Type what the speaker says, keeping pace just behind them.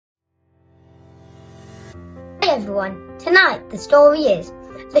Hi everyone, tonight the story is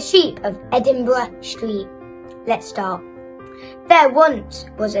The Sheep of Edinburgh Street. Let's start. There once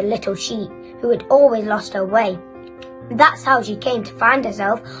was a little sheep who had always lost her way. That's how she came to find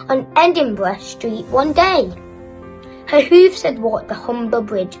herself on Edinburgh Street one day. Her hoofs had walked the humble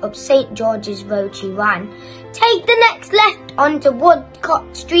bridge up St. George's Road she ran. "Take the next left onto Woodcock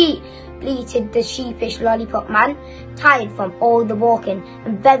Street," bleated the sheepish lollipop man. Tired from all the walking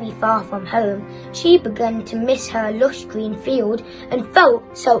and very far from home, she began to miss her lush green field and felt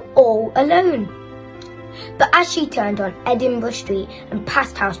so all alone. But as she turned on Edinburgh Street and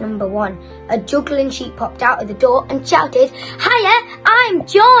passed house number 1, a juggling sheep popped out of the door and shouted, "Hiya, I'm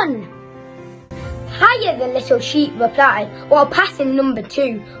John!" "Hiya," the little sheep replied, while passing number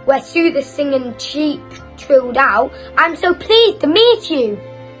 2, where Sue the singing sheep trilled out, "I'm so pleased to meet you."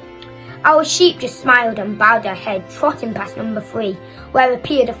 Our sheep just smiled and bowed her head, trotting past number 3, where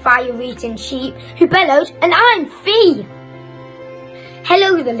appeared a fire-eating sheep who bellowed, "And I'm Fee!"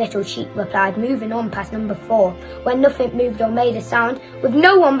 "Hello," the little sheep replied, moving on past number 4, where nothing moved or made a sound, with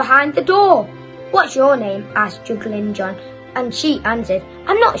no one behind the door. "What's your name?" asked Juggling John, and she answered,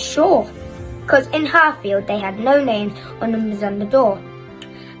 "I'm not sure," because in her field they had no names or numbers on the door.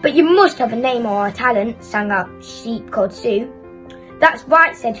 "But you must have a name or a talent," sang out sheep called Sue. "That's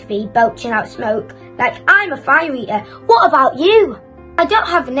right," said Fee, belching out smoke, "like I'm a fire eater. What about you?" "I don't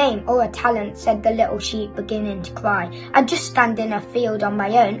have a name or a talent," said the little sheep, beginning to cry. "I just stand in a field on my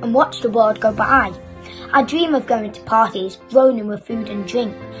own and watch the world go by. I dream of going to parties, groaning with food and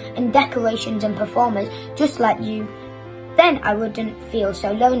drink, and decorations and performers just like you. Then I wouldn't feel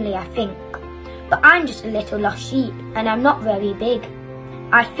so lonely, I think. But I'm just a little lost sheep, and I'm not very big.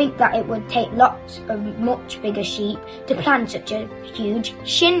 I think that it would take lots of much bigger sheep to plan such a huge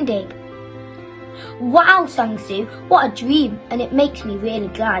shindig." "Wow," sang Sue, "what a dream, and it makes me really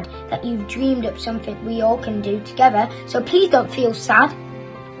glad that you've dreamed up something we all can do together, so please don't feel sad."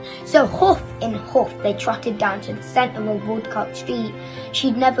 So hoof in hoof they trotted down to the centre of Woodcock Street.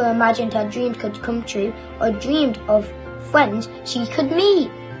 She'd never imagined her dreams could come true, or dreamed of friends she could meet.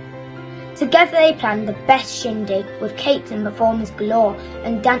 Together they planned the best shindig, with cakes and performers galore,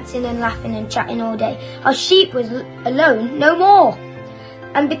 and dancing and laughing and chatting all day. Our sheep was alone no more.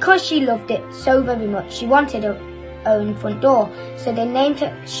 And because she loved it so very much, she wanted her own front door. So they named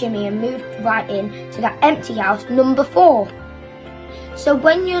it Shimmy and moved right in to that empty house number 4. So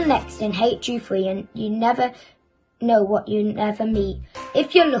when you're next in HU3 and you never know what you never meet,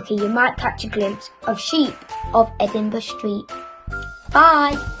 if you're lucky you might catch a glimpse of Sheep of Edinburgh Street.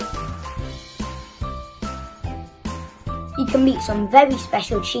 Bye! You can meet some very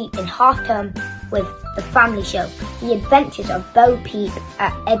special sheep in half-term with the family show, The Adventures of Bo Peep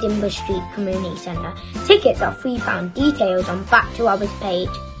at Edinburgh Street Community Centre. Tickets are £3. Details on Back to Ours page.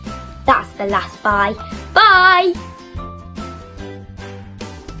 That's the last bye. Bye!